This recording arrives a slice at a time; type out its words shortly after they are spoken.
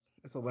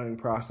It's a learning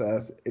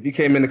process. If you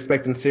came in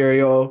expecting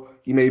cereal,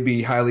 you may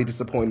be highly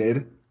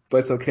disappointed, but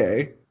it's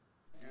okay.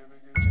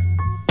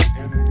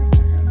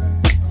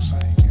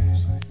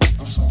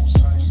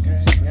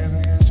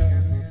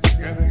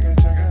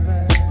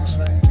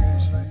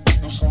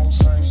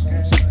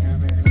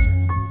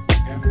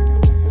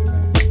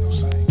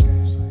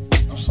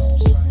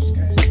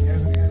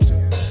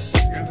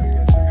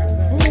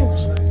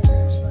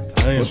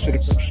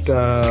 What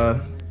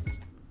Damn.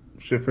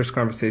 should first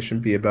conversation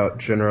be about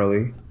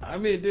generally? I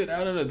mean, dude,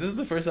 I don't know. This is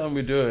the first time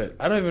we do it.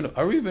 I don't even.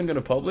 Are we even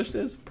gonna publish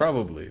this?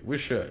 Probably. We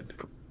should.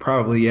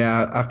 Probably,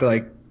 yeah. After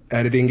like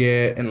editing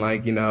it and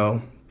like,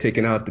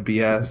 taking out the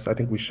BS, I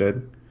think we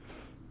should.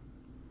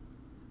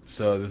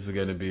 So this is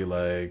gonna be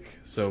like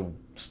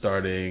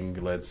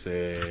starting. Let's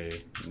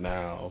say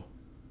now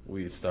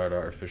we start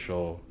our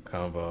official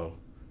convo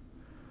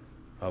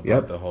about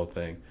Yep. the whole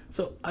thing.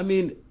 So I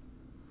mean,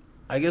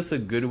 I guess a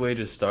good way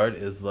to start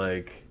is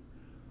like,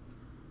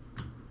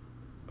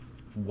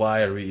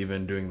 why are we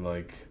even doing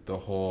like the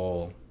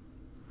whole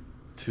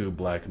two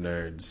black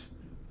nerds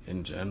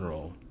in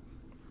general,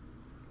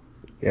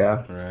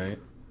 Yeah. right?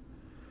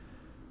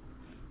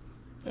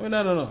 I mean,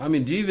 I don't know. I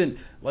mean, do you even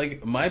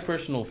like my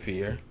personal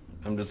fear?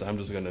 I'm just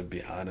gonna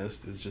be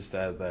honest. Is just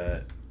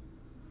that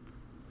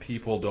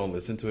people don't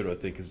listen to it or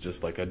think it's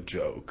just like a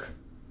joke.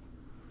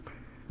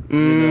 You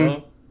Mm, know? You know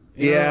what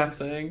yeah. I'm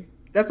saying?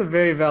 That's a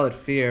very valid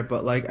fear,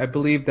 but like I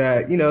believe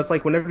that, it's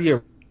like whenever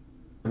you're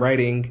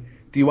writing,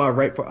 do you want to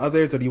write for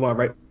others or do you want to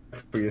write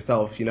for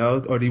yourself,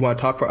 Or do you want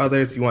to talk for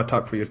others? You want to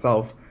talk for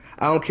yourself?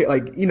 I don't care,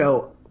 like,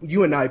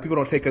 you and I, people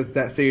don't take us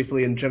that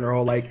seriously in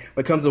general. Like,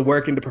 when it comes to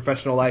work into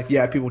professional life,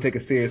 yeah, people take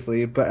us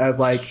seriously. But as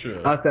like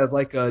Sure. us as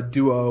like a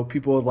duo,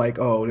 people are like,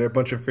 oh, they're a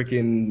bunch of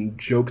freaking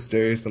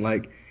jokesters and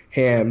like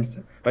hams.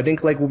 But I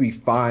think like we'll be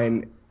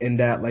fine in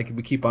that, like, if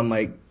we keep on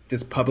like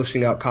just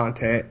publishing out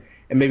content.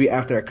 And maybe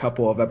after a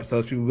couple of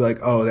episodes, people will be like,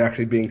 oh, they're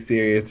actually being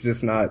serious,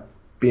 just not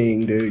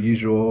being their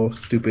usual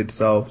stupid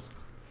selves.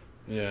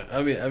 Yeah.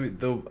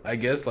 I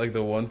guess like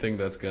the one thing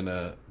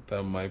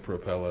that might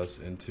propel us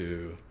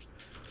into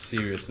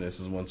seriousness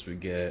is once we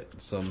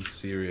get some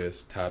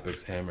serious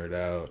topics hammered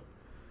out.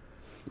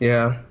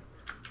 Yeah.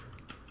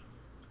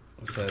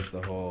 Besides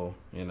the whole,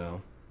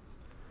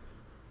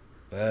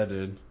 that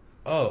dude.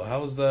 Oh,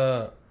 how's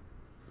the?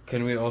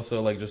 Can we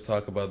also like just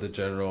talk about the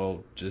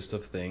general gist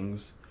of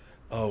things?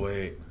 Oh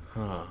wait,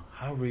 huh?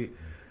 How we?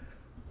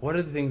 What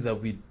are the things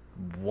that we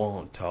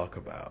won't talk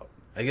about?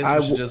 I guess I,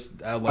 we should w-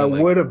 just I outline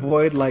like. would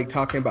avoid like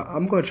talking about.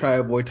 I'm gonna try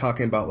to avoid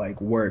talking about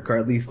like work, or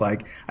at least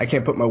like I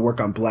can't put my work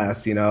on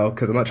blast,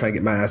 because I'm not trying to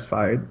get my ass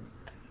fired.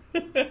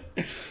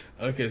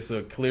 Okay,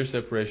 so clear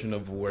separation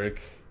of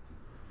work.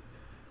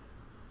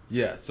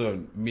 Yeah,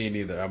 so me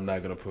neither. I'm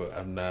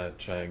not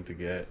trying to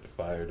get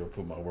fired or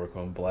put my work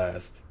on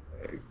blast.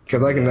 To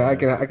Because I be can I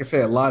can honest, I can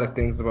say a lot of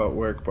things about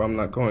work, but I'm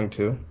not going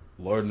to.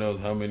 Lord knows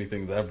how many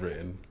things I've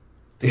written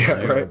to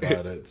Yeah, you right.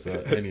 about it. So,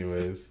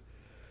 anyways,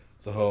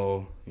 it's a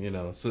whole,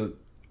 So,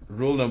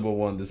 rule number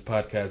one: this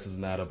podcast is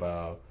not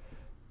about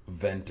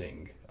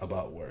venting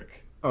about work.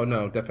 Oh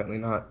no, definitely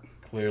not.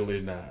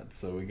 Clearly not.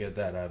 So we get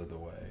that out of the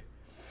way.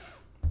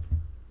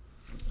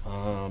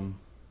 Um.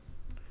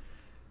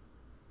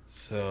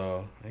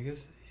 So I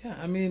guess yeah.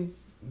 I mean,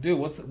 dude,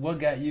 what's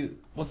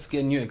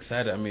getting you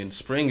excited? I mean,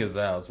 spring is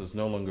out, so it's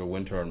no longer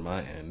winter on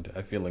my end.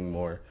 I'm feeling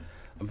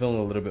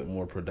a little bit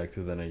more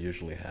productive than I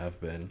usually have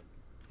been.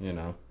 You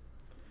know.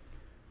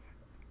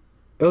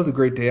 It was a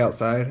great day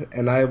outside,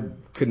 and I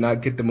could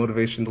not get the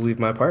motivation to leave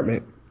my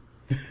apartment.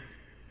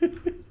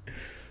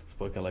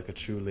 Spoken like a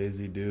true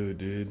lazy dude,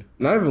 dude.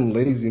 Not even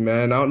lazy,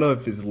 man. I don't know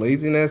if it's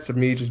laziness or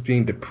me just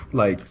being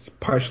like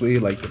partially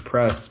like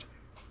depressed.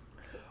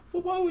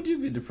 Well, why would you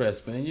be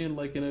depressed, man? You're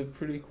like in a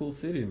pretty cool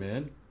city,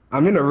 man.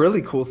 I'm in a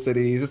really cool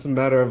city. It's just a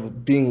matter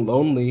of being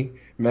lonely,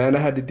 man. I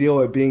had to deal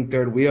with being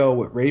third wheel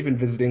with Raven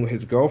visiting with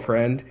his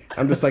girlfriend.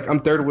 I'm just like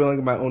I'm third wheeling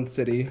in my own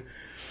city.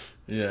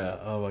 Yeah.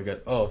 Oh my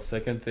God. Oh,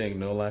 second thing,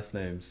 no last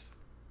names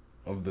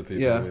of the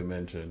people Yeah, we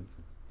mentioned.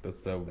 That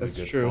would be a that's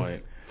good true.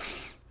 point.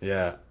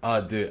 Yeah.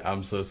 Oh, dude,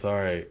 I'm so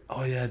sorry.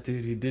 Oh yeah,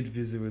 dude, he did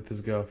visit with his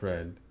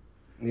girlfriend.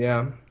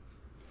 Yeah.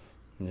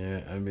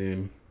 Yeah. I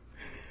mean,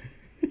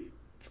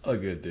 it's all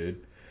good,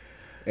 dude.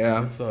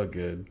 Yeah. It's all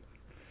good.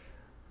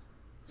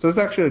 So it's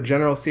actually a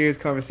general serious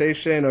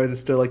conversation, or is it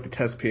still like the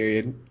test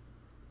period?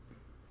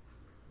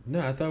 No,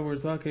 I thought we were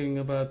talking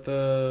about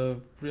the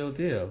real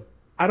deal.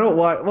 I don't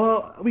want.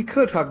 Well, we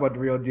could talk about the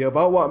real deal,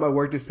 but I want my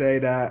work to say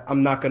that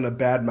I'm not gonna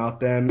badmouth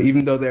them,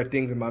 even though there are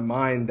things in my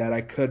mind that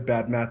I could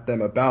badmouth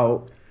them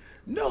about.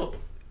 No,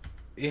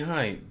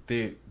 behind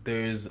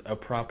there's a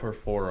proper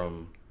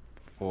forum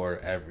for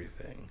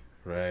everything,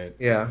 right?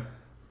 Yeah.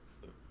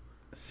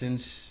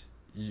 Since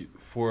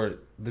for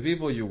the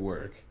people you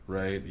work,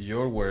 right?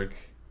 Your work,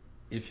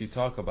 if you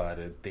talk about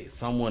it,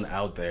 someone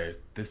out there,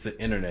 this is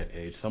the internet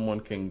age, someone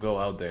can go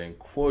out there and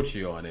quote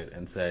you on it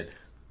and said,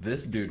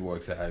 this dude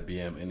works at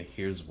IBM and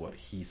here's what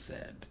he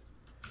said,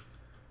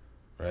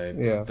 right?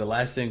 Yeah. The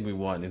last thing we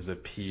want is a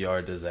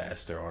PR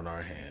disaster on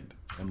our hand.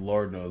 And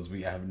Lord knows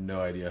we have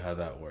no idea how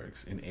that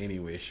works in any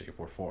way, shape,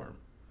 or form.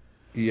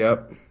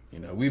 Yep.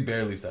 We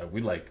barely started.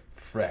 We like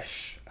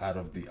fresh out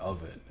of the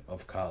oven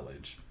of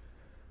college.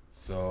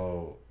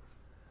 So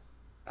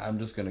I'm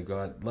just gonna go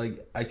out.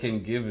 Like I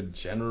can give a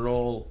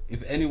general.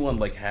 If anyone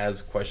like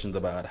has questions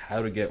about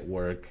how to get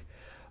work,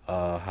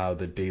 how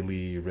the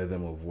daily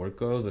rhythm of work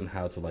goes, and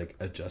how to like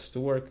adjust to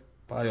work,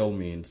 by all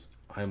means,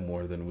 I'm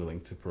more than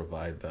willing to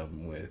provide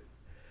them with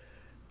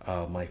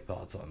my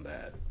thoughts on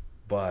that.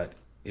 But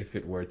if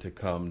it were to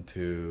come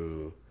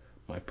to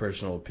my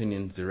personal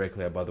opinions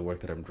directly about the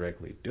work that I'm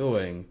directly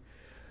doing,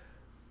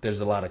 there's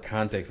a lot of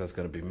context that's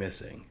going to be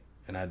missing,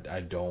 and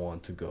I don't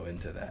want to go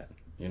into that.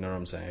 You know what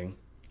I'm saying?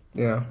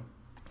 Yeah.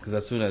 Because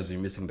as soon as you're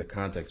missing the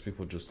context,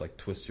 people just like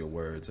twist your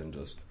words and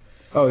just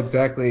Oh,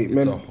 exactly.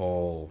 it's a Man,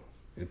 whole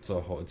it's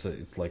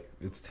like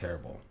it's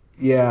terrible.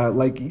 yeah,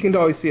 like you can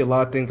always see a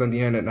lot of things on the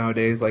internet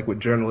nowadays, like with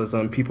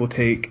journalism, people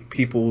take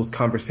people's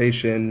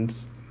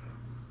conversations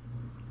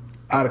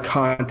out of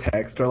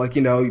context, or like,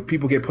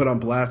 people get put on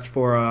blast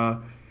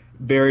for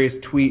various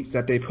tweets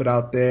that they put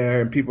out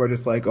there, and people are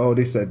just like, oh,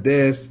 they said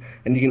this,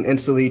 and you can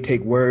instantly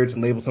take words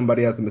and label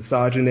somebody as a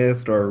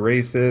misogynist or a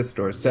racist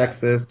or a Yeah.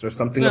 sexist or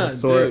something of the No,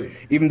 sort, dude.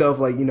 even though if,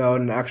 like, in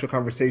an actual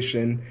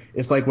conversation,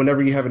 it's like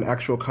whenever you have an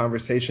actual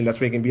conversation, that's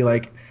when you can be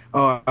like,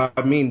 oh,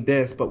 I mean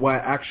this, but what I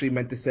actually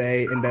meant to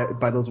say in that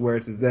by those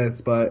words is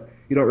this, but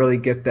you don't really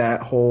get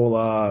that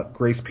whole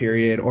grace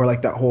period or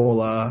like that whole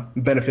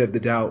benefit of the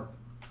doubt.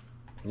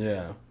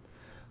 Yeah.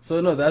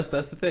 So no, that's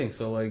the thing.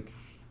 So like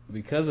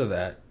because of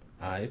that,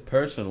 I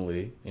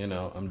personally,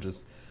 I'm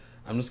just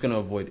gonna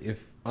avoid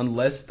if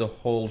unless the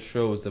whole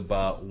show is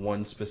about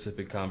one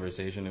specific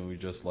conversation and we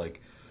just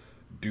like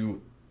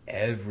do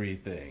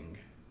everything,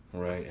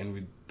 right?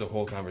 And the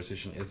whole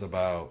conversation is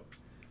about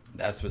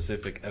that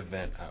specific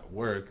event at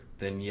work,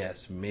 then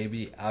yes,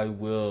 maybe I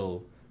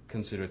will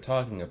consider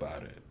talking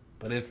about it.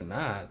 But if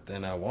not,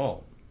 then I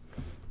won't.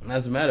 And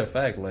as a matter of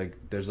fact, like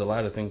there's a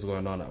lot of things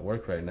going on at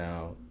work right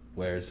now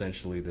where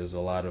essentially there's a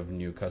lot of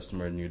new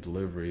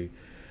delivery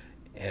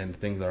and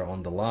things are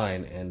on the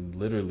line and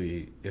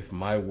literally if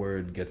my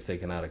word gets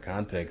taken out of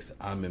context,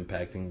 I'm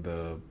impacting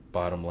the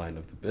bottom line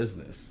of the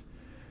business.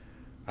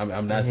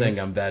 I'm not Hmm. saying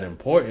I'm that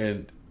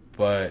important,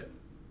 but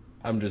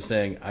I'm just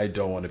saying I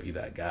don't want to be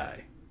that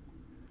guy.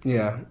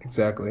 Yeah,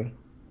 exactly.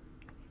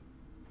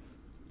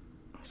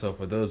 So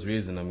for those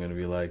reasons, I'm gonna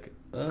be like,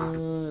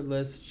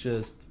 let's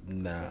just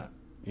not,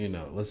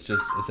 let's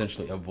just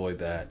essentially avoid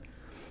that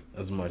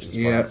as much as Yeah,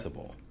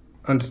 possible.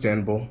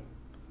 understandable.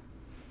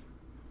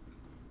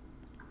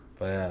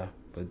 But yeah,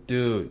 but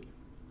dude,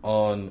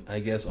 I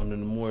guess on a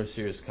more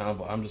serious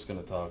convo, I'm just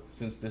gonna talk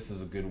since this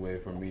is a good way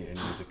for me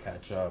and you to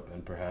catch up,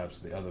 and perhaps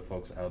the other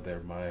folks out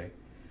there might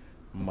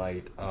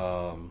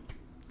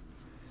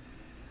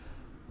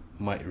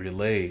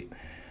relate.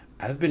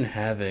 I've been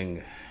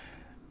having,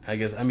 I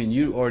guess, I mean,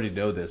 you already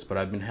know this, but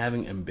I've been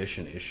having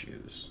ambition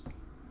issues.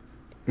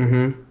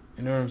 Hmm.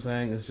 You know what I'm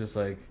saying? It's just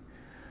like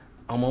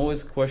I'm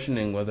always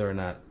questioning whether or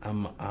not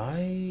am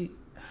I.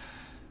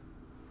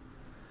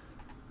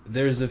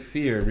 There's a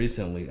fear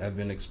recently. I've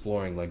been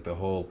exploring like the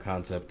whole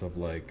concept of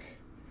like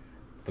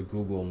the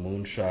Google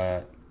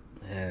moonshot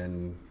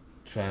and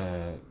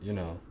trying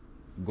to,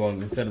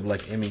 going instead of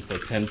like aiming for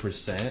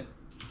 10%,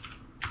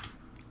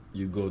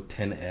 you go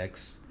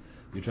 10x.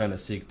 You're trying to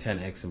seek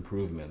 10x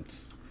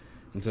improvements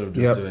instead of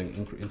just Yep.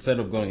 doing instead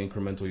of going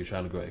incremental. You're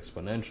trying to go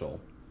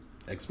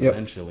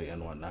Yep. exponentially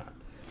and whatnot.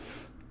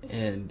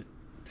 And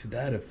to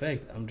that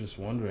effect, I'm just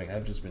wondering.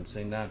 I've just been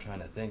sitting down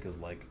trying to think. Is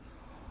like,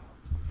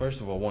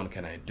 first of all, one,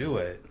 can I do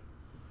it,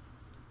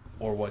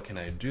 or what can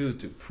I do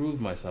to prove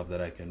myself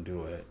that I can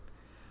do it?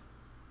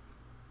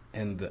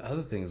 And the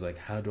other thing is like,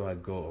 how do I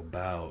go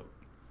about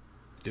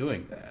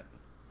doing that,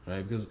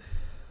 right? Because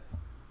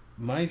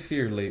my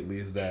fear lately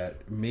is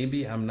that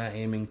maybe I'm not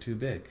aiming too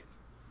big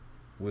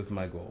with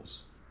my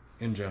goals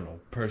in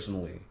general,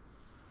 personally,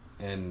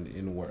 and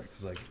in work.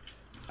 It's like,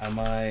 am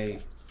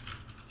I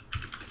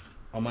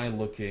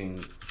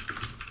looking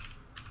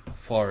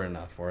far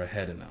enough or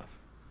ahead enough?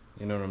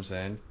 You know what I'm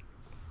saying?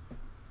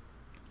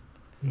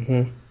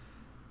 Hmm.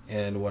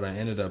 And what I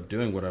ended up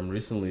doing, what I'm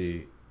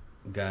recently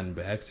gotten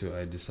back to,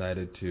 I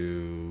decided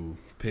to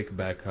pick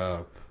back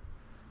up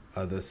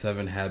the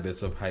 7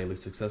 Habits of Highly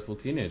Successful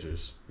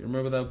Teenagers. You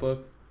remember that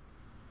book?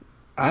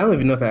 I don't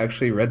even know if I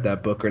actually read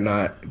that book or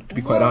not, to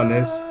be quite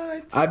honest.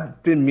 What?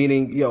 I've been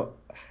meaning,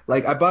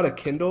 like I bought a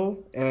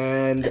Kindle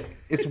and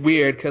it's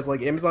weird because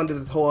like Amazon does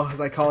this whole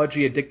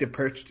psychology addictive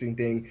purchasing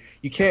thing.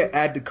 You can't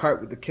add to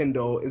cart with the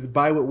Kindle. It's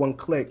buy with one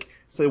click.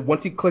 So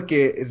once you click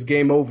it, it's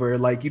game over.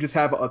 Like you just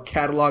have a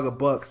catalog of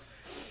books.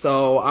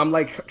 So I'm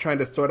like trying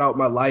to sort out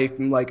my life.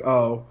 I'm like,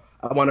 oh,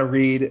 I want to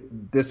read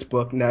this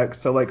book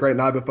next. So like right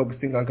now I've been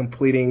focusing on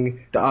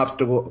completing The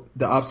Obstacle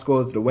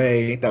is the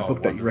Way, that Oh,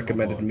 book that you wonderful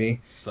recommended to book.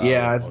 me. Solid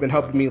Yeah, it's been book,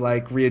 helping brother. me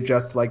like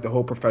readjust to like the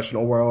whole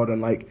professional world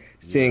and like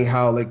seeing Yeah,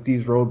 how like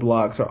these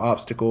roadblocks or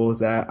obstacles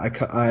that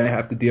I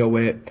have to deal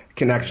with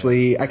can yeah,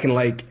 actually I can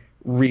like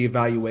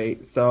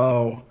reevaluate.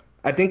 So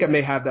I think I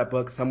may have that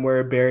book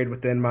somewhere buried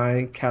within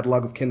my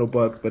catalog of Kindle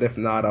books, but if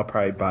not, I'll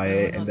probably buy No,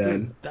 it no, and dude,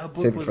 then that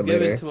book save it was for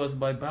given later. to us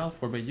by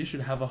Balfour, but you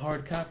should have a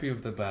hard copy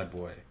of the bad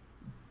boy.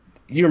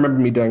 You remember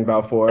me doing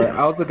Balfour.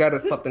 I was the guy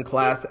that slept in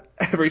class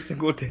every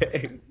single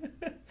day.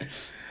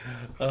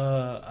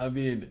 I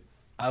mean,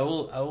 I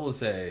will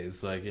say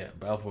it's like yeah,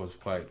 Balfour was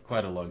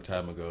quite a long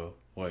time ago.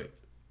 Wait,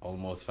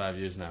 almost 5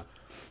 years now.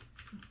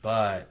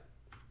 But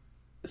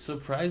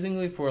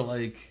surprisingly, for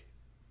like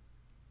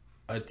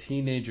a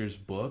teenager's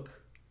book,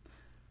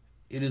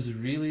 it's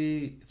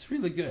really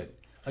good.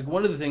 Like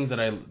one of the things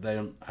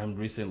I'm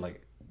recent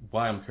like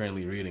why I'm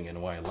currently reading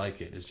and why I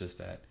like it is just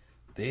that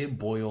they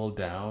boil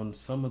down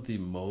some of the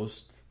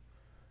most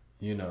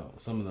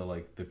some of the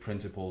like the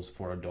principles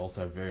for adults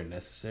are very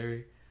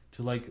necessary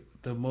to like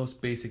the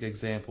most basic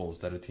examples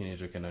that a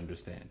teenager can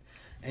understand.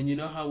 And you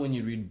know how when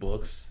you read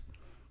books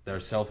that are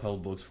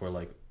self-help books for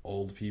like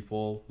old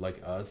people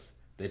like us,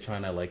 they're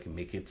trying to like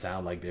make it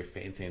sound like they're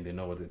fancy and they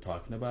know what they're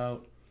talking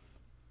about.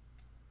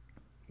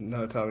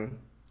 No, tell me.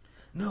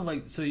 No,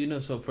 like so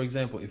so for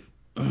example, if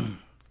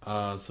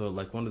so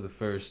like one of the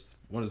first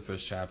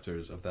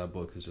chapters of that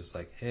book is just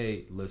like,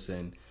 hey,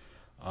 listen,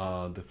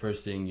 the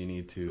first thing you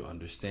need to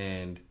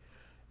understand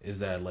is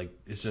that like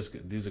it's just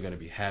these are going to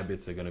be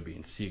habits, they're going to be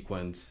in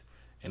sequence,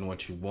 and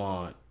what you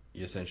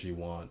essentially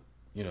want,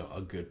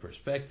 a good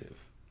perspective,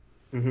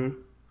 Hmm.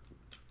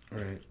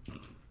 right?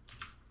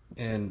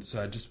 And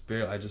so I just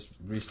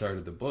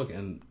restarted the book,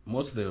 and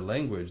most of their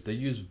language they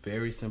use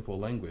very simple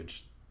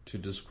language to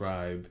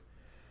describe,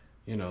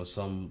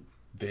 some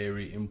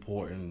very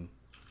important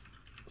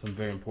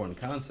very important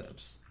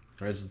concepts.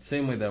 Right? It's the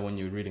same way that when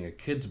you're reading a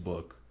kid's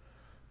book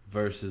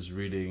versus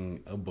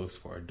reading a books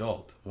for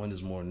adult, one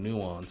is more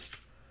nuanced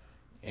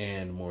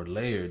and more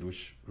layered,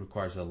 which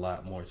requires a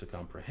lot more to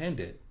comprehend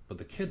it. But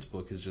the kid's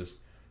book is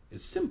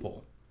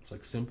simple. It's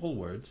like simple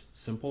words,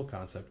 simple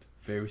concept,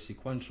 very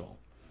sequential,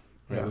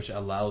 right? Yeah. Which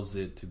allows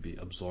it to be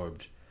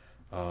absorbed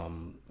a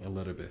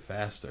little bit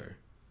faster.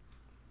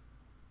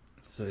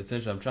 So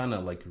essentially, I'm trying to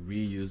like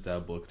reuse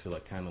that book to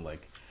like kind of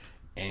like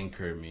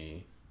anchor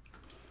me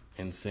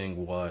and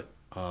seeing what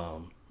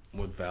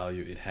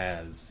value it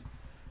has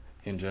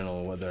in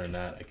general, whether or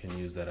not I can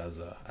use that as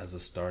a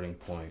starting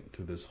point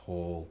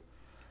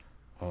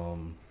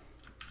um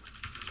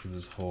to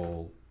this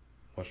whole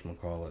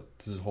whatchamacallit,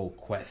 to this whole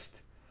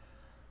quest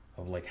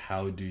of like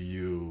how do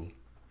you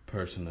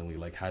personally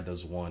like how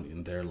does one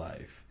in their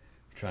life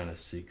trying to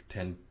seek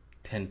ten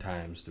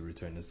times the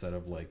return instead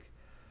of like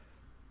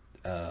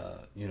a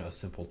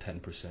simple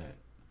 10%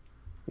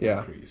 Yeah.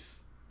 increase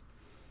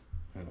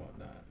and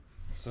whatnot.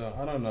 So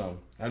I don't know.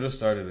 I just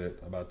started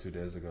it about 2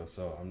 days ago,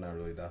 so I'm not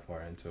really that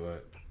far into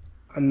it.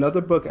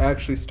 Another book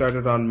actually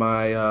started on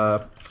my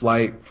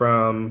flight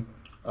from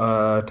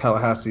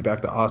Tallahassee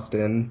back to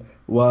Austin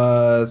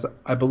was,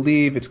 I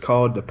believe it's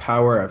called The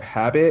Power of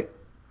Habit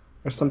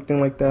or something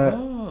like that.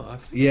 Oh, I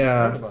think I've heard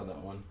Yeah, about that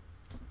one.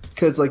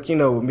 because like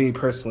me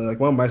personally, like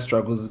one of my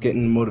struggles is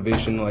getting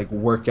motivation to like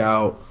work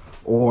out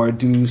or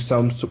do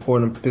some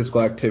supportive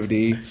physical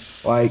activity.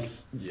 Like,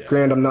 Yeah.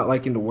 granted, I'm not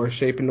like in the worst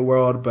shape in the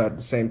world, but at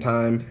the same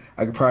time,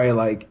 I could probably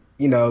like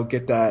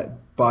get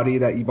that body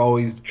that you've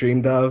always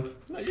dreamed of.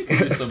 No, you could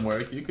use some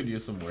work. You could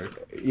use some work.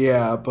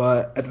 Yeah,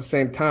 but at the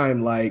same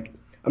time, like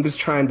I'm just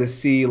trying to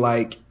see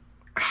like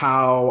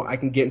how I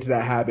can get into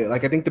that habit.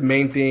 Like I think the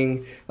main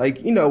thing, like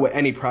with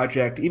any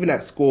project, even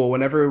at school,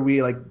 whenever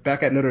we like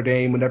back at Notre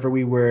Dame, whenever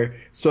we were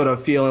sort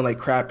of feeling like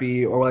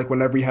crappy or like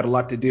whenever we had a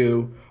lot to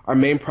do, our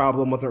main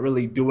problem wasn't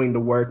really doing the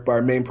work, but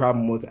our main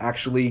problem was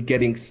actually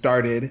getting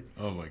started.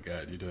 Oh my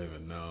God, you don't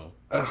even know.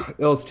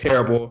 It was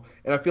terrible.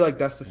 And I feel like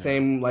that's the Yeah.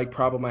 same like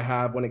problem I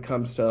have when it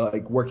comes to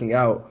like working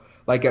out.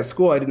 Like at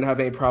school, I didn't have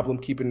any problem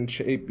keeping in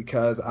shape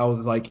because I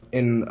was like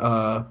in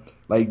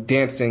like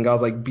dancing. I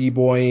was like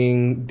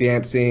b-boying,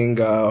 dancing,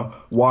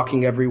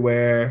 walking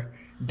everywhere.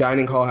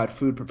 Dining hall had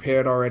food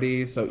prepared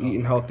already, so Oh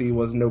eating my healthy God.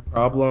 was no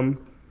problem.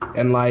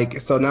 And like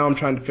so now I'm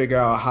trying to figure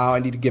out how I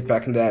need to get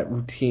back into that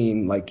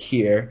routine like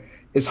here.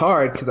 It's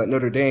hard because at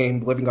Notre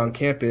Dame, living on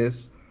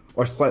campus,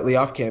 or slightly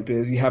off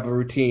campus, you have a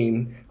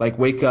routine like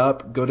wake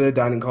up, go to the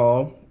dining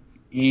hall,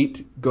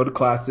 eat, go to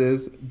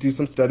classes, do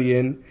some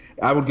studying.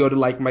 I would go to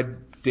like my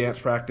dance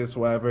practice,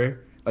 whatever,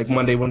 like Yeah.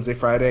 Monday, Wednesday,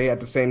 Friday at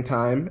the same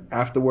time.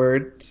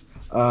 Afterwards,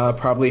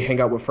 probably hang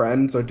out with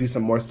friends or do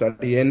some more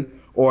studying.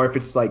 Or if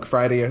it's like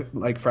Friday,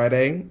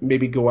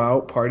 maybe go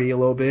out, party a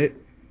little bit.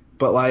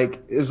 But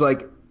like, it's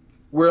like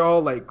we're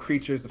all like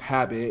creatures of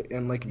habit,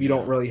 and like if you Yeah.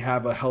 don't really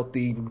have a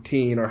healthy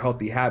routine or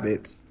healthy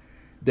habits,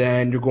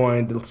 then you're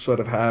going to sort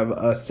of have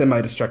a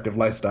semi-destructive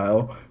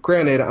lifestyle.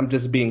 Granted, I'm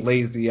just being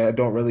lazy. I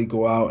don't really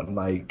go out and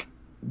like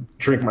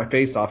drink my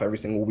face off every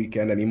single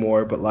weekend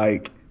anymore, but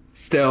like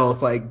still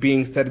it's like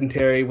being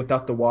sedentary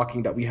without the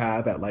walking that we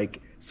have at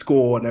like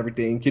school and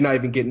everything. You're not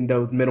even getting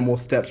those minimal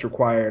steps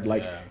required.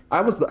 Like Yeah.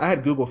 I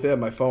had Google Fit on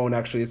my phone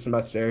actually this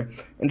semester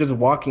and just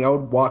walking, I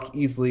would walk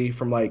easily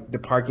from like the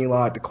parking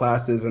lot to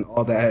classes and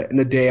all that. In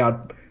a day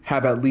I'd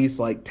have at least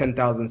like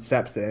 10,000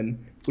 steps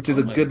in, which is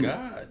Oh a my good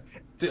God.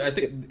 Dude, I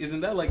think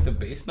isn't that like the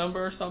base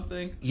number or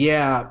something?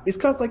 Yeah, it's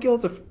cause like it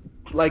was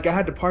like I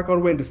had to park all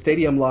the way in the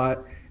stadium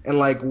lot and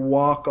like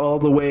walk all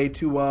the way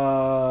to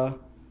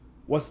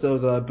what's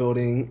those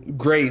building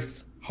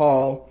Grace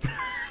Hall.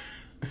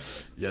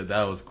 Yeah,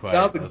 that's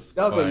That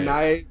was a quite.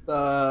 nice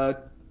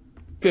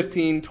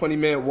 15-20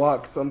 minute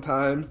walk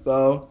sometimes.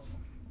 So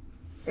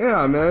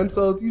yeah, man.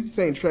 So it's easy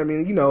saying, I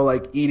mean,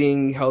 like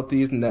eating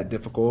healthy isn't that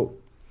difficult.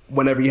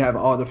 Whenever you have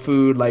all the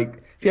food, like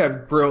if you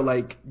have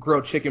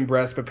grilled chicken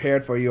breast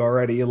prepared for you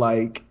already,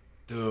 like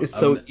Dude, it's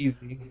so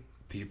easy.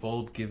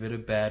 people give it a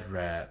bad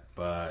rap,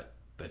 but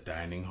the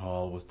dining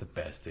hall was the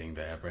best thing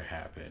that ever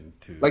happened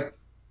to. Like,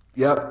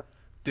 yep.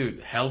 Dude,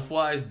 health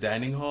wise,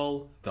 dining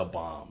hall, the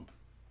bomb.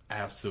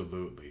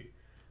 Absolutely.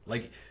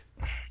 Like,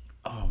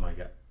 oh my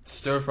god.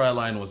 Stir fry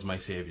line was my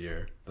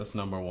savior. That's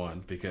number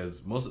one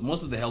because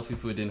most of the healthy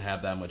food didn't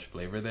have that much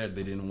flavor there.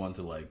 They didn't want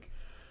to like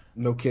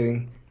No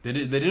kidding. they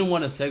didn't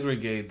want to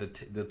segregate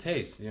the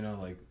taste.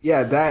 Like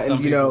Yeah, that and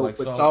some people like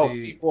with salt,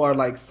 salty. people are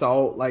like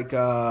salt, like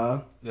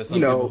There's you some people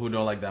know, who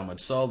don't like that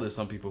much salt. There's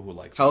some people who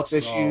like more health salt.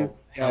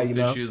 issues. Yeah, Health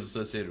issues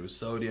associated with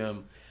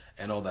sodium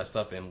and all that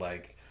stuff, and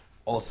like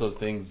also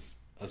things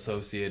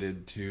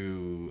associated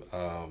to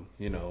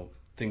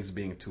things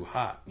being too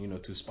hot,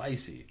 too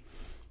spicy.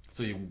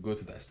 So you go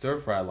to that stir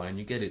fry line,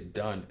 you get it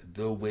done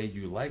the way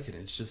you like it,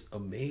 and it's just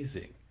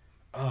amazing.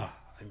 Ah,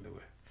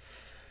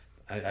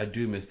 I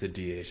do miss the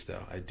DH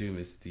though. I do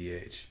miss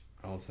DH.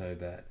 I'll say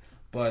that.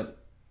 But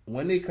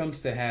when it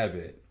comes to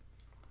habit,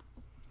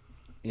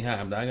 yeah,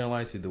 I'm not gonna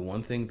lie to you. The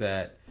one thing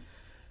that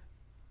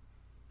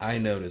I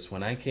noticed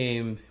when I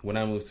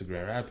moved to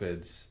Grand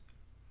Rapids,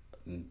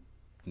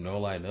 no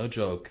lie, no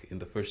joke, in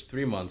the first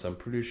 3 months, I'm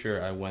pretty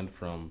sure I went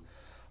from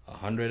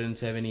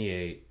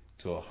 178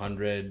 to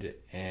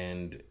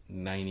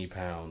 190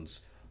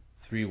 pounds,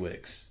 3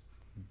 weeks.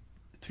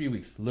 3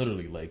 weeks,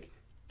 literally, like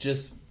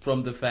just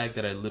from the fact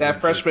that I literally that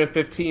just. freshman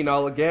 15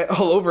 all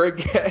over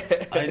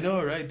I again.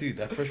 know, right, dude?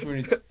 That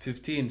freshman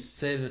 15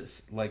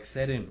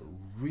 set in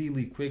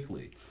really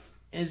quickly.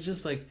 And it's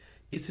just like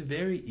it's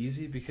very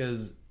easy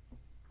because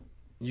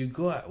you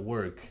go at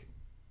work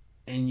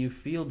and you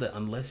feel that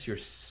unless you're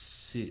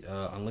sitting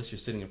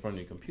in front of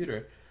your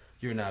computer,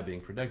 you're not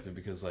being productive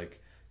because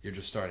like you're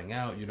just starting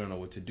out, you don't know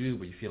what to do,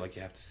 but you feel like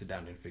you have to sit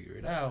down and figure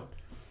it out.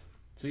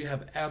 So you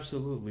have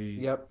absolutely,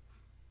 Yep,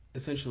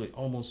 essentially,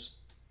 almost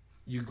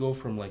you go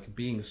from like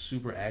being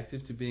super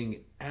active to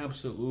being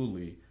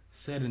absolutely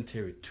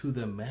sedentary to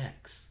the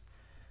max.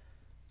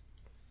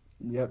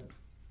 yep,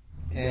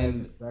 that is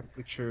And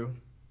exactly true.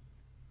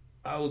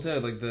 I will tell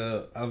you, like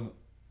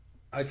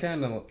I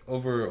kind of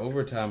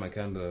over time, I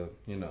kind of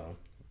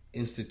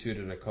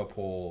instituted a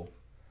couple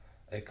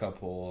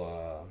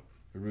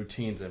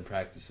routines and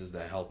practices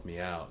that helped me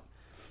out.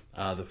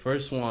 The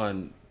first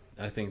one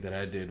I think that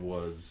I did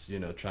was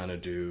trying to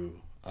do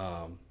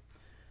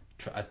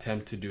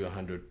attempt to do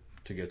 100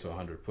 to get to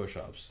 100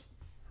 push-ups,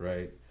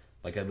 right?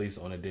 Like at least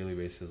on a daily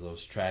basis, I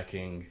was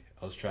trying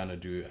to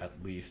do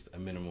at least a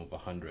minimum of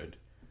 100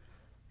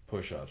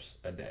 push-ups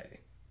a day,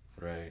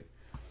 right?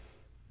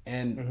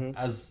 And Hmm.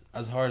 as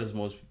hard as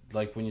most,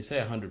 like when you say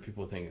 100,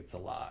 people think it's a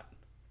lot,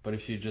 but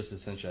if you just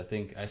essentially, I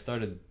think I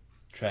started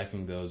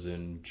tracking those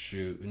in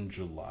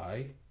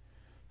July.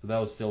 So that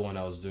was still when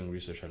I was doing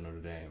research at Notre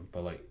Dame.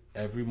 But like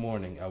every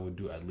morning, I would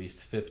do at least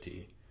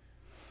 50,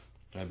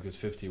 right? Because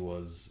 50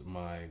 was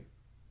my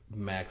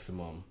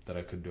maximum that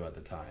I could do at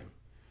the time.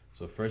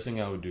 So first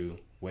thing I would do,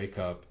 wake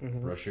up,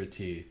 Hmm. brush your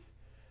teeth,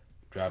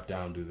 drop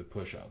down, do the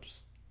push-ups,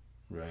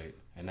 right?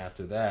 And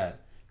after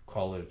that,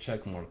 call it a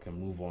check mark and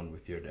move on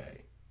with your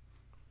day,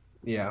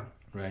 Yeah.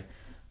 right?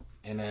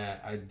 And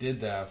I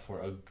did that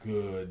for a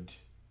good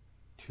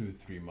 2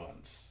 3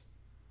 months,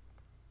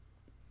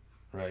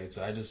 right?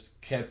 So I just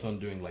kept on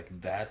doing like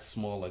that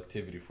small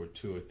activity for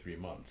 2 or 3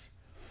 months,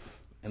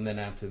 and then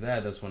after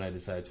that, that's when I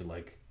decided to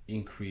like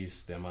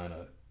increase the amount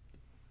of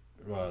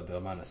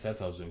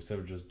sets I was doing. Instead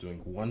of just doing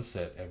one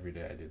set every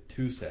day, I did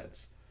 2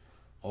 sets,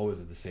 always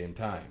at the same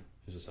time.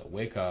 It's just a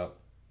wake up,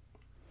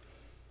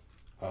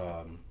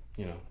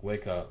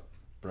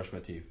 brush my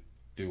teeth,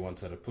 do one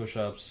set of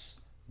push-ups,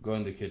 go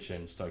in the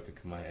kitchen, start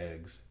cooking my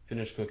eggs,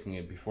 finish cooking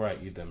it before I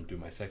eat them, do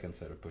my second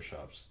set of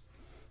push-ups,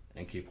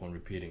 and keep on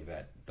repeating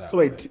that So way.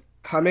 wait,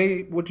 how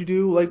many would you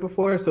do like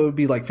before? So it would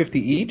be like 50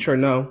 each or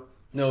no?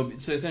 No,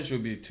 so essentially it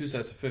would be 2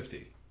 sets of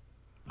 50.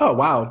 Oh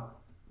wow.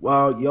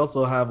 Well, you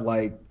also have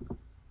like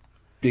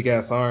big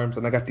ass arms,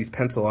 and I got these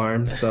pencil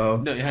arms, so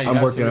No, yeah, you I'm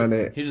have to. working on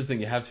it. Here's the thing: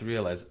 you have to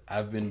realize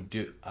I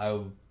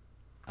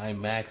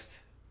maxed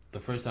the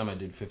first time I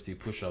did 50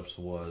 push-ups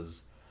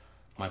was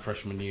my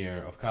freshman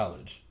year of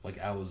college. Like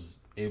I was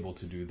able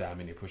to do that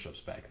many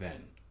push-ups back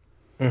then,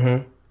 Hmm.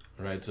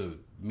 right? So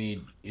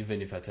me,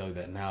 even if I tell you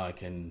that now, I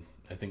can.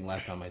 I think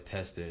last time I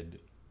tested,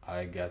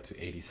 I got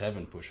to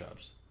 87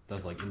 push-ups.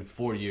 That's like in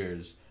 4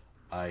 years,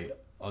 I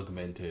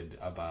augmented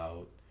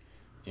about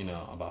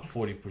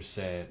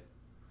 40%.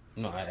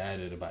 No, I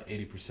added about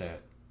 80%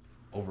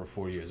 over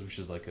 4 years, which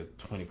is like a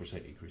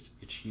 20% increase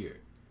each year.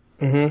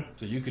 Hmm.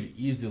 So you could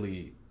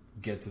easily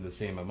get to the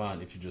same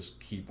amount if you just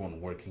keep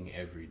on working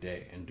every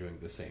day and doing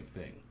the same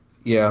thing.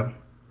 Yeah.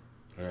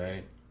 All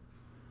right.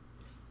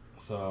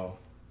 So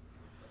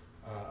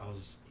I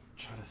was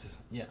trying to say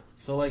something. Yeah.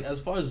 So like as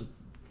far as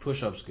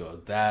push-ups go,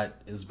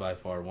 that is by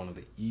far one of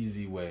the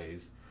easy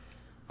ways,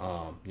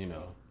 you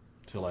know,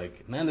 to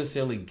like not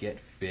necessarily get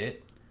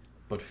fit,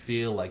 but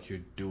feel like you're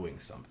doing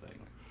something.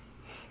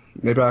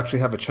 Maybe I'll actually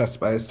have a chest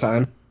by this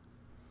time.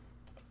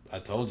 I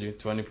told you,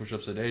 20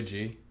 push-ups a day,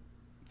 G.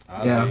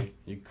 Yeah. Ali,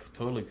 you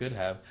totally could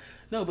have.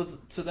 No, but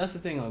so that's the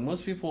thing. Like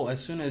most people, as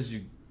soon as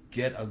you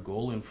get a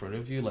goal in front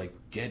of you, like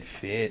get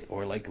fit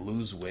or like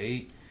lose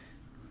weight,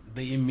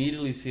 they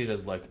immediately see it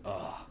as like,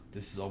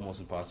 this is almost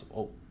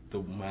impossible.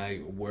 Oh,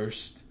 my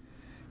worst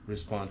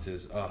response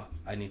is,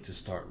 I need to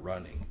start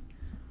running,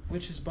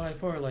 which is by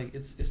far like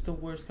it's the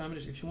worst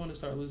combination. If you want to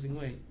start losing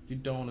weight, you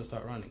don't want to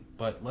start running.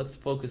 But let's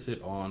focus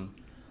it on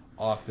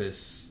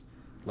office,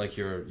 like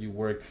you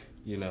work,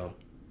 you know,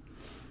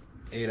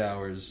 8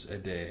 hours a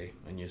day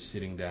and you're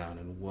sitting down,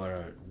 and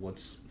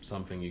what's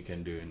something you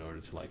can do in order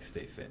to like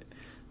stay fit.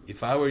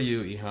 If I were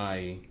you,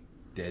 Ihai,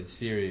 dead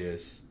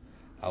serious,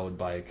 I would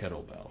buy a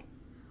kettlebell.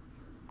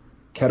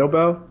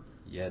 Kettlebell?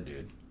 Yeah,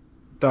 dude.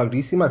 Dog, do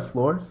you see my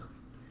floors?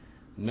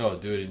 No,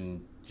 do it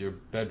in your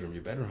bedroom.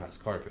 Your bedroom has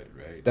carpet,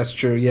 right? That's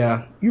true,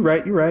 yeah. You're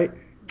right, you're right.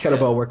 Yeah,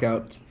 Kettlebell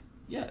workouts.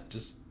 yeah.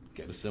 Just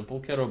get a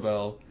simple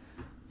kettlebell,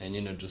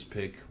 and just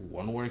pick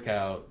one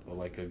workout or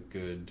like a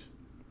good.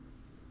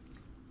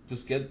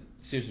 Just get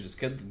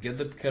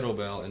the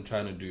kettlebell and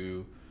try to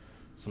do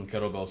some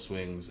kettlebell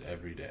swings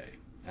every day.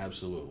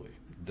 Absolutely.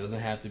 It doesn't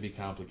have to be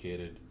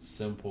complicated.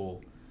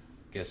 Simple,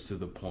 gets to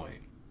the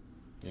point.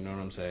 You know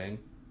what I'm saying?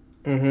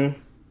 Mm-hmm.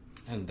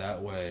 And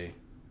that way,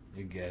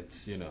 it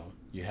gets,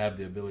 you have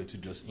the ability to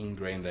just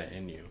ingrain that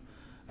in you.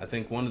 I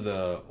think one of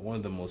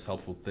the most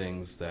helpful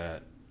things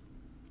that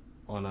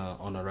on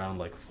around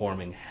like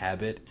forming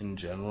habit in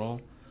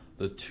general,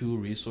 the two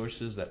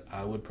resources that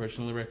I would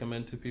personally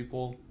recommend to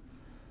people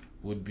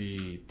would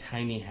be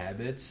Tiny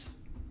Habits.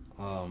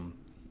 Um,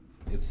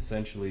 it's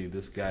essentially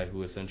this guy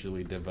who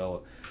essentially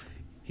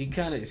he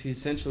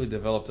essentially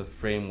developed a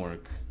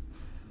framework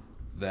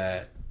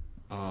that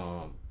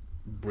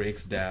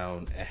breaks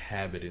down a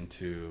habit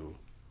into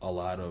a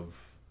lot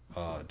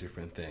of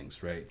different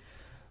things, right?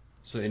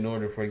 So in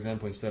order, for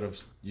example, instead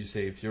of you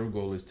say if your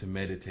goal is to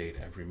meditate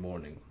every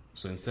morning,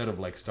 so instead of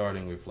like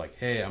starting with like,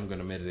 hey, I'm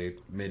gonna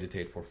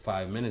meditate for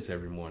 5 minutes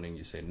every morning,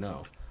 you say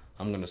no,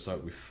 I'm gonna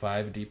start with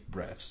 5 deep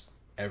breaths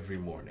every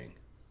morning.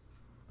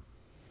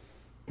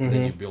 And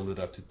then you Mm-hmm. build it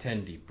up to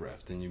 10 deep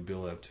breaths, then you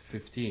build it up to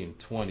 15,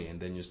 20, and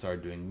then you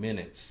start doing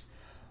minutes.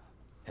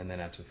 And then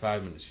after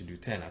 5 minutes, you do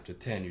 10. After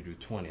 10, you do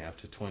 20.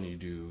 After 20, you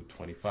do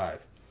 25.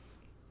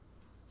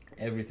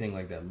 Everything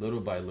like that,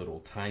 little by little,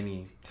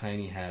 tiny,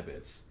 tiny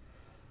habits.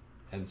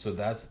 And so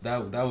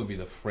that would be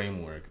the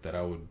framework that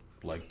I would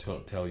like to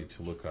tell you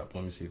to look up.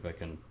 Let me see if I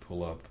can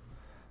pull up.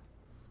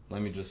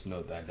 Let me just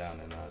note that down,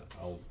 and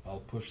I'll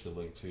push the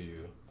link to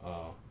you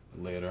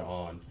later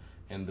on.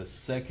 And the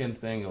second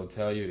thing I'll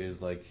tell you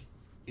is like,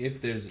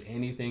 if there's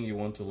anything you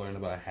want to learn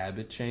about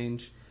habit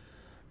change,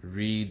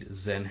 read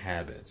Zen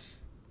Habits.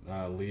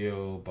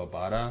 Leo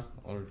Babara,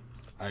 or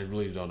I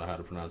really don't know how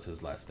to pronounce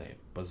his last name,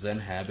 but Zen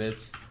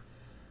Habits,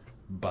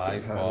 by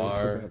Then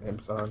habits, looking far at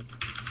Amazon.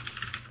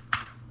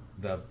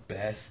 the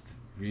best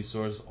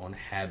resource on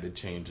habit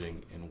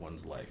changing in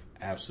one's life.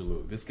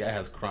 Absolutely. This guy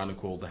has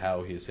chronicled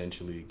how he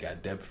essentially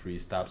got debt free,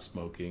 stopped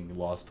smoking,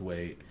 lost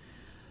weight,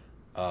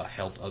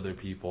 helped other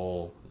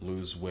people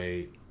lose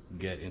weight,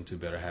 get into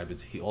better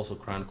habits. He also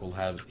chronicled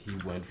how he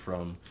went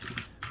from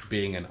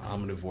being an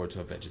omnivore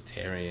to a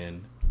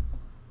vegetarian.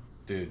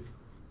 Dude,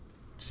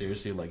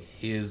 seriously, like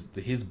his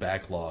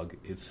backlog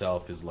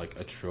itself is like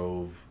a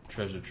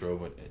treasure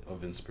trove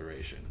of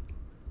inspiration.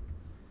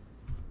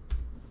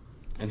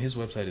 And his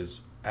website is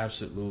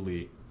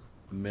absolutely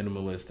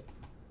minimalist,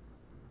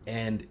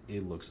 and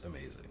it looks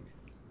amazing.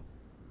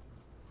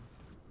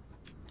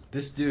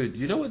 This dude,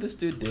 you know what this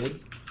dude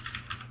did?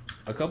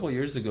 A couple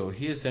years ago,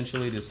 he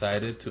essentially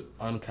decided to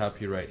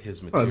uncopyright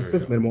his Oh, this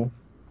is material. minimal.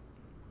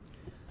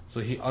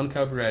 So he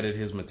uncopyrighted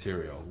his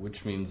material,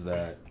 which means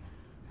that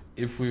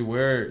if we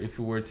were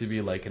to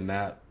be like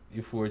not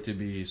if we were to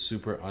be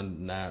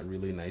not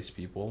really nice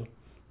people,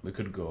 we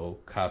could go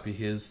copy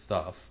his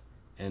stuff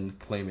and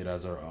claim it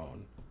as our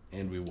own,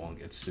 and we won't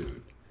get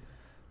sued.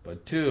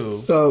 But two,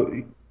 So,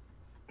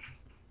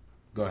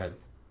 go ahead.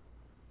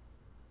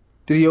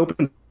 did he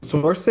open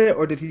source it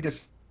or did he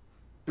just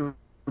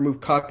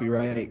remove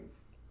copyright?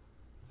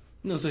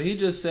 No, so he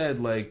just said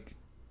like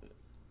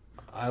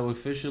I will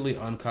officially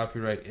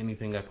uncopyright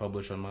anything I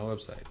publish on my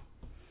website.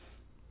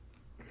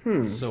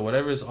 Hmm. So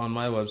whatever is on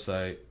my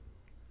website,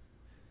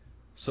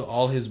 so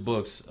all his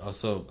books,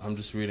 so I'm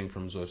just reading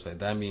from his website.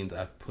 That means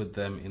I've put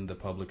them in the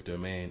public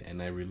domain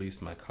and I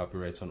released my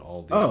copyrights on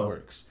all these Oh,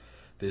 works.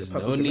 the There's no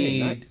public domain.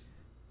 need Nice.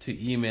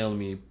 to email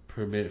me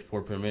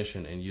for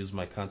permission and use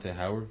my content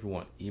however you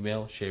want.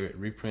 Email, share it,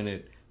 reprint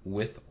it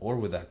with or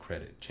without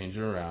credit. Change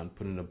it around,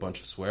 put in a bunch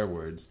of swear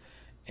words,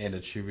 and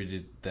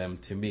attributed them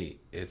to me.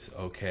 It's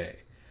okay.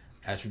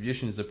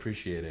 Attribution is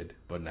appreciated,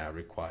 but not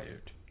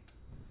required.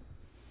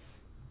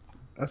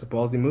 That's a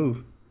ballsy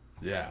move.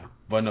 Yeah,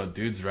 but no,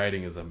 dude's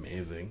writing is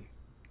amazing.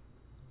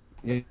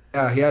 Yeah,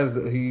 he has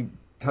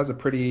a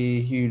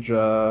pretty huge he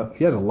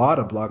has a lot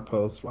of blog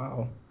posts.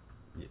 Wow.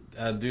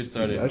 Dude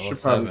started I in should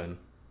probably '07.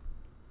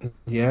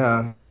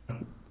 yeah.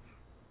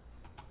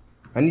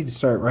 I need to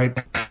start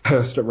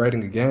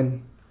writing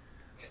again.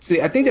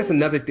 See, I think that's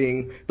another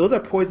thing. Those are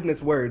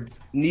poisonous words.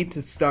 Need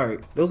to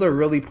start. Those are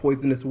really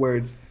poisonous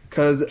words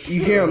because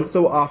you hear them True.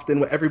 so often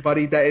with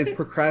everybody that is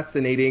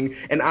procrastinating,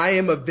 and I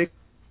am a victim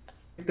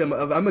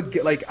of.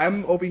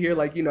 I'm over here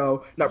like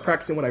not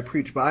practicing what I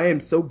preach, but I am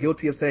so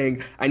guilty of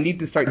saying I need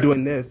to start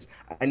doing this.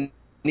 I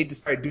need to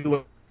start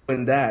doing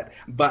that,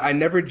 but I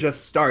never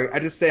just start. I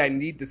just say I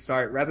need to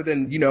start rather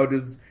than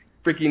just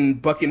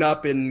freaking bucking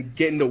up and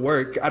getting to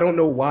work. I don't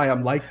know why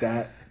I'm like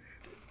that.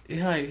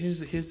 Yeah, here's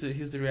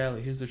the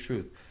reality. Here's the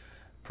truth.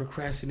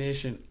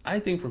 Procrastination. I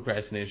think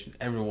procrastination.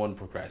 Everyone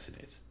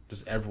procrastinates.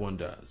 Just everyone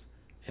does,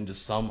 and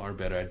just some are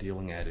better at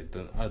dealing at it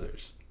than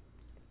others.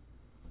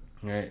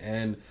 Right.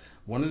 And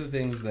one of the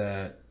things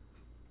that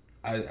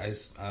I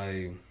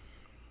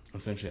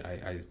essentially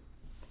I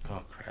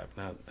oh crap,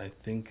 now I'm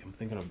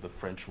thinking of the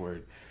French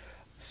word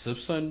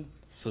suspicion.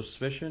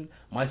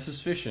 My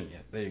suspicion, yeah,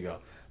 there you go.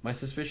 My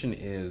suspicion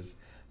is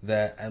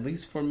that, at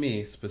least for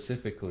me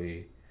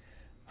specifically,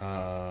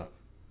 uh,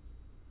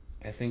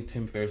 I think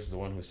Tim Ferriss is the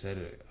one who said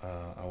it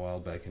a while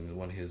back in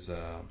one of his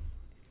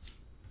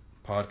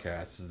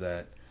podcasts, is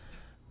that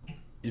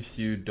if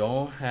you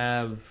don't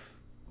have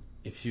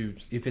if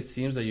it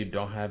seems that you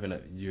don't have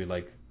you're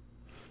like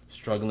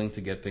struggling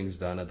to get things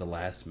done at the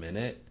last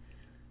minute,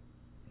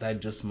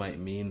 that just might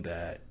mean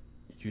that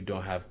you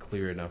don't have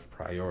clear enough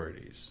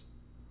priorities,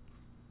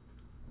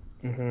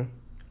 Hmm.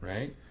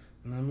 right?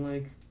 And I'm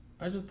like,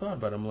 I just thought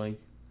about it. I'm like,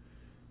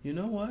 you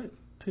know what?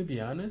 To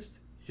be honest,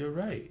 you're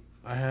right.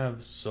 I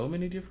have so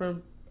many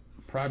different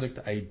project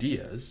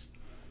ideas,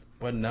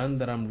 but none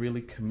that I'm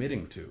really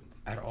committing to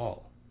at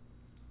all.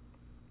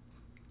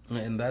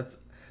 And that's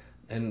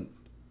and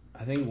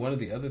I think one of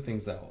the other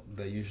things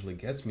that usually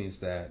gets me is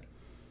that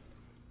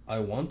I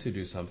want to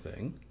do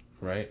something,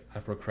 right? I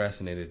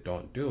procrastinated,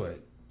 don't do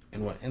it.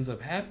 And what ends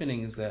up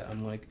happening is that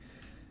I'm like,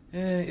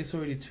 it's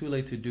already too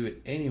late to do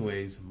it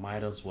anyways,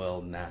 might as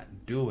well not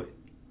do it.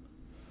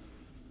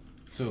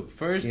 So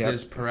first Yep.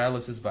 there's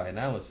paralysis by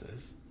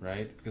analysis,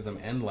 right? Because I'm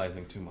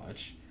analyzing too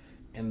much.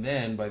 And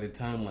then by the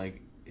time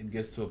like it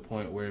gets to a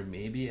point where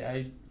maybe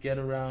I get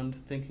around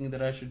thinking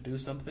that I should do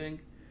something,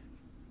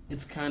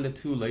 it's kind of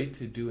too late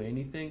to do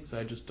anything, so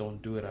I just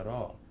don't do it at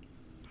all.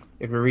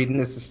 If you're reading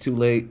this, it's too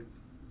late.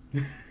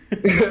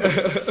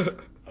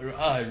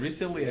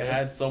 Recently I Yeah.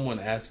 had someone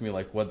ask me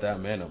like what that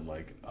meant. I'm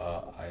like,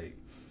 I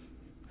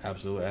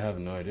have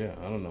no idea.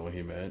 I don't know what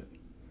he meant.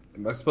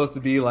 Am I supposed to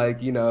be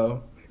like,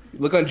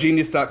 look on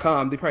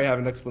genius.com. They probably have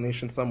an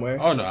explanation somewhere.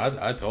 Oh no,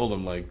 I told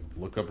him like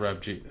look up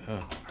Rap G. I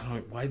don't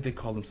know why'd they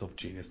call themselves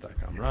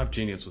Genius.com. Rap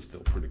Genius was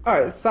still pretty All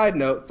right, cool. side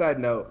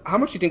note. How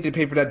much do you think they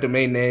paid for that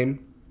domain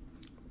name?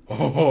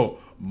 Oh,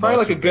 Probably much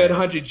like a of good that.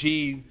 100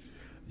 G's.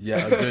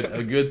 Yeah,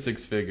 a good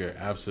six figure,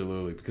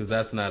 absolutely. Because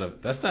that's not a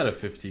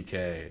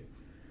 50K.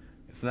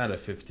 It's not a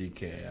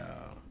 50K.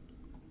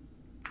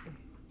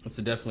 It's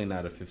definitely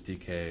not a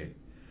 50K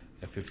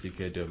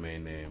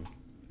domain name.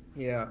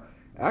 Yeah.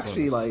 This one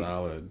Actually, is like,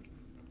 solid.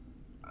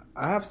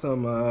 I have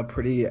some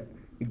pretty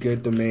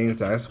good domains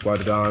that I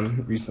squatted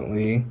on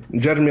recently.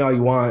 Judge me all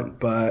you want,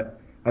 but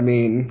I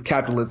mean,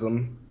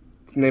 capitalism.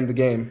 It's the name of the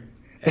game.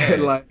 And Hey.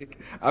 like,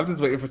 I'm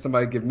just waiting for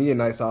somebody to give me a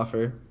nice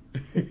offer.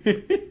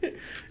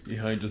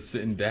 Just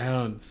sitting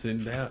down,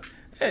 sitting down.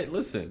 Hey,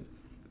 listen,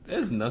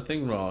 there's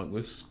nothing wrong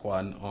with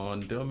squatting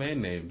on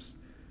domain names.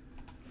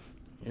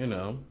 You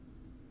know,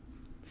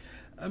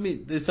 I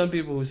mean, there's some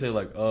people who say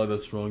like, "Oh,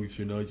 that's wrong. If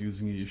you're not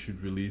using it, you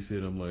should release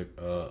it." I'm like,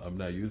 I'm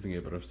not using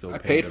it, but I'm still I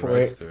paying paid the for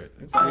rights it. to it.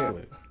 Yeah.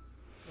 Exactly.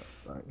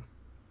 Sorry.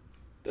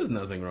 There's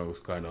nothing wrong with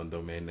squatting on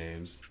domain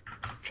names.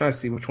 Trying to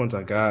see which ones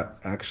I got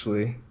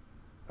actually.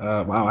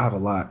 Wow, I have a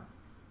lot.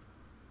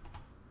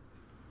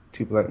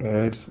 Two black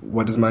nerds.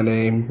 What is my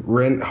name?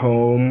 Rent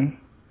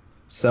home,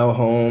 sell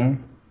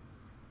home.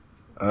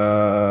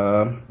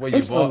 Wait, you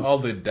And bought some all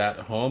the dot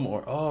home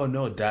or oh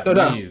no, dot no,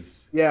 no.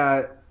 me's.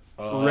 Yeah,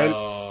 rent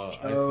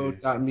I see.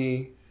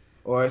 ho.me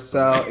or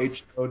sell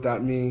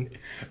ho.me.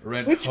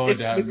 Which, if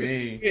you listen to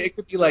Renthome.me. it, it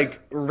could be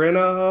like rent a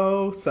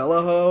hoe, sell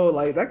a hoe.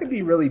 Like that could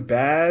be really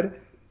bad.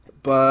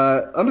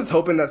 But I'm just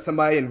hoping that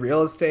somebody in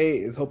real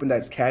estate is hoping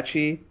that's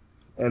catchy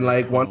and Rent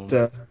like wants home.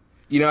 to.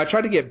 I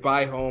tried to get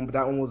buy home, but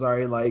that one was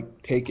already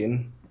like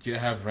taken. You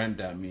have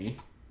rent.me.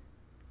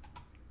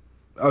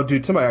 Oh,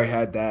 dude, somebody already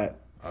had that.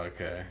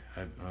 Okay.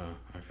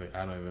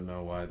 I don't even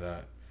know why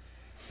that.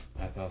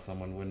 I thought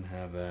someone wouldn't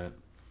have that.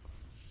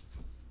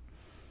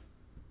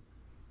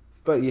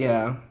 But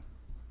yeah,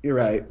 you're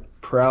right.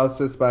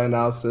 Paralysis by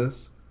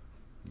analysis.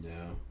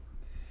 Yeah.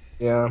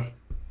 Yeah.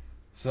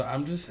 So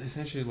I'm just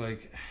essentially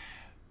like,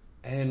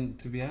 and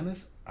to be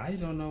honest, I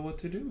don't know what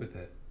to do with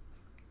it.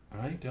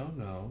 I don't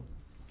know.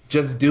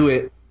 Just do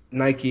it,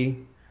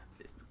 Nike.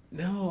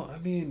 No, I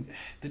mean,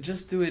 the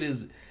just do it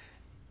is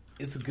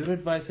it's good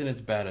advice and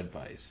it's bad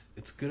advice.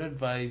 It's good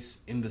advice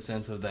in the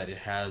sense of that it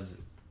has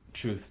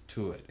truth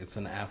to it. It's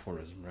an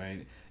aphorism,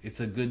 right? It's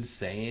a good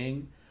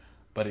saying,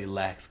 but it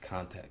lacks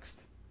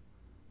context,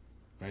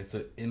 right?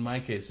 So in my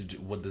case,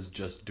 what does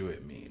just do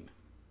it mean,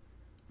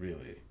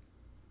 really?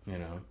 You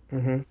know?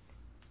 Hmm.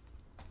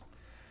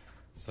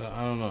 So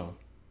I don't know.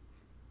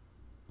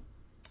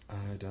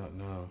 I don't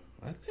know.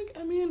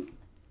 I mean,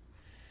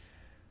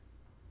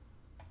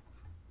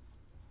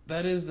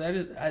 that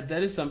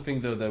is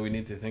something though that we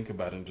need to think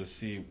about and just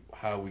see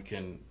how we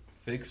can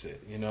fix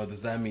it. You know,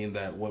 does that mean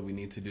that what we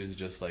need to do is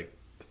just like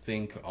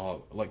think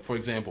of, like, for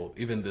example,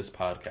 even this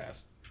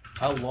podcast?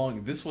 How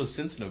long? This was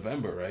since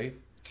November, right?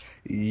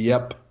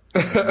 Yep.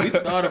 We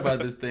thought about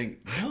this thing.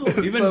 No,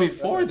 even So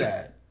before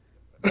bad.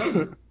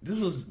 that. This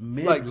was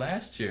Like, mid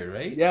last year,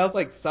 right? yeah, it was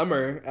like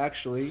summer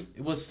actually.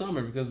 It was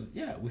summer because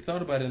yeah, we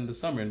thought about it in the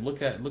summer and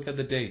look at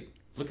the date.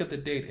 Look at the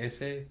date,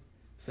 essay.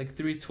 It's like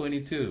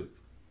 3/22.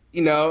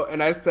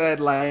 And I said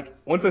like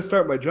once I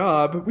start my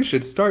job, we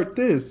should start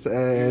this,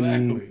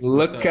 and Exactly. We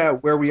look start.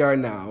 at where we are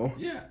now.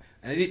 Yeah,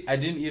 and I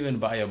didn't even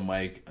buy a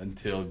mic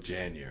until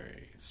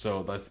January,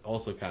 so that's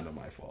also kind of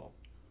my fault,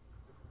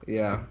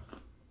 Yeah.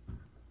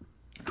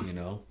 you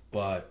know.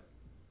 But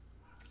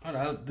I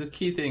don't know, the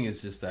key thing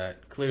is just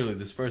that clearly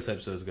this first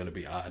episode is going to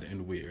be odd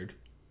and weird,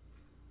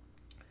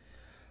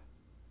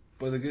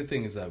 but the good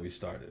thing is that we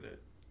started it.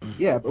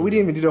 Yeah, but we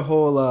didn't even do the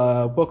whole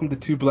welcome to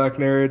Two Black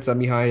Nerds. I'm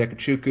Mihai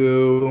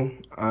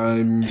Yakachuku.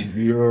 I'm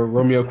your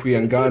Romeo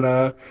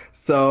Kuyangana.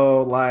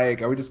 So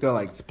like are we just gonna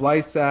like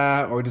splice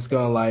that, or are we just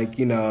gonna like,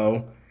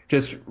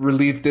 just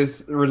release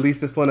this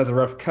one as a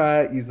rough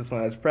cut, use this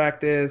one as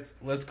practice?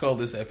 Let's call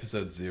this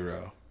episode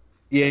 0.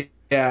 Yeah,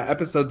 yeah,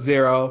 episode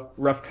 0,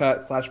 rough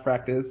cut slash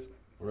practice.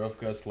 Rough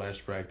cut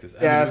slash practice. I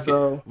mean, Yeah, we can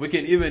so we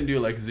can even do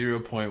like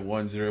 0.1,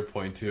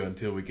 0.2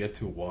 until we get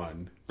to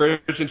 1.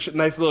 version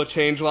nice little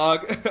change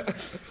log.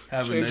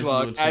 Have a Change nice little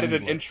log. Added change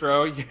an log.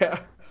 intro, yeah.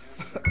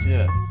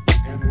 Yeah.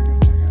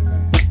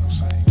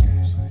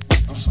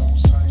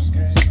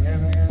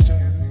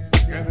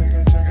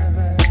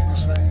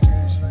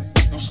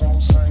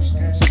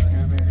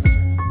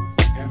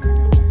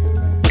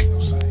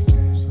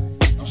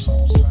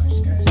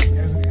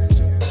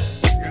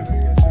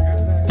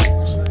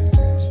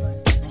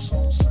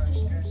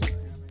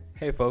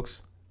 Hey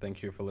folks,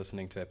 thank you for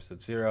listening to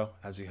episode 0.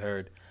 As you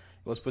heard, it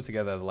was put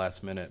together at the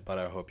last minute, but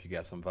I hope you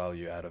get some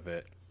value out of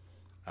it.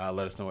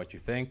 Let us know what you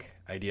think,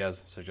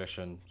 ideas,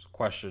 suggestions,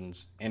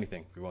 questions,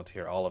 anything. We want to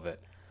hear all of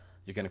it.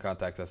 You can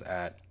contact us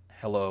at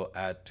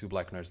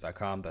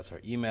hello@twoblacknerds.com. That's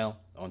our email.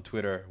 On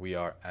Twitter, we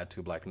are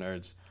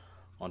 @twoblacknerds.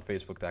 On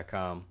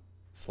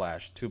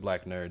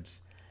Facebook.com/twoblacknerds.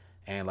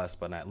 And last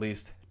but not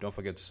least, don't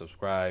forget to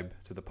subscribe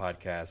to the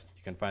podcast.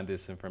 You can find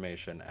this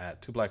information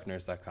at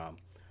twoblacknerds.com.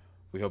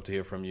 We hope to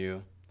hear from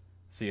you.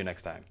 See you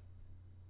next time.